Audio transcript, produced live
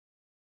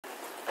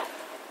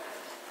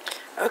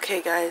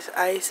Okay guys,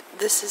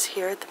 this is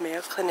here at the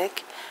Mayo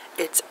Clinic.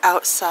 It's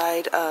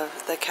outside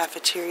of the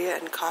cafeteria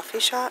and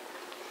coffee shop.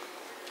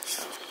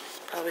 So,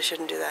 probably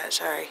shouldn't do that,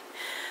 sorry.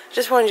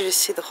 Just wanted you to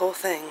see the whole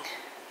thing.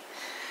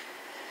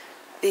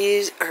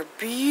 These are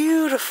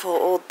beautiful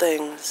old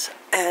things,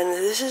 and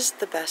this is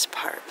the best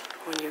part.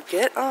 When you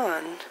get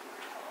on,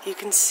 you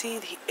can see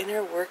the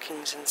inner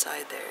workings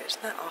inside there.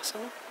 Isn't that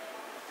awesome?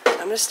 I'm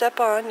going to step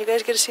on. You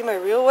guys get to see my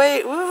real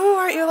weight. Woohoo,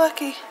 aren't you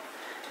lucky?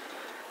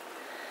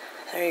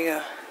 There you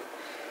go.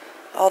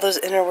 All those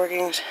inner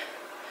workings.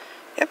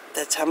 Yep,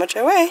 that's how much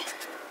I weigh.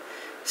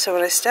 So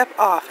when I step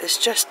off,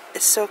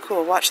 it's so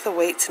cool. Watch the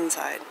weights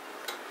inside.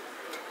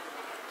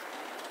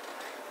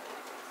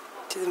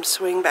 See them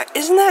swing back.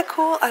 Isn't that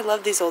cool? I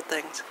love these old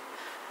things.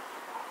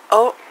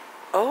 Oh,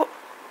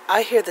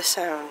 I hear the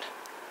sound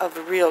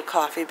of real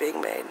coffee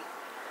being made.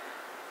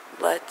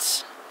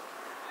 Let's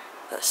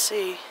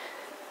see.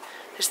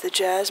 Is the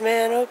jazz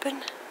man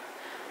open?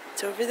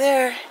 It's over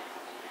there.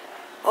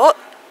 Oh,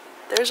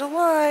 there's a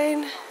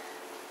line.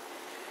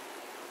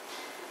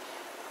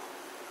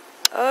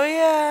 Oh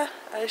yeah,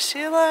 I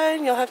see a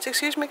line. You'll have to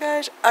excuse me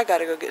guys. I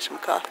gotta go get some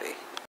coffee.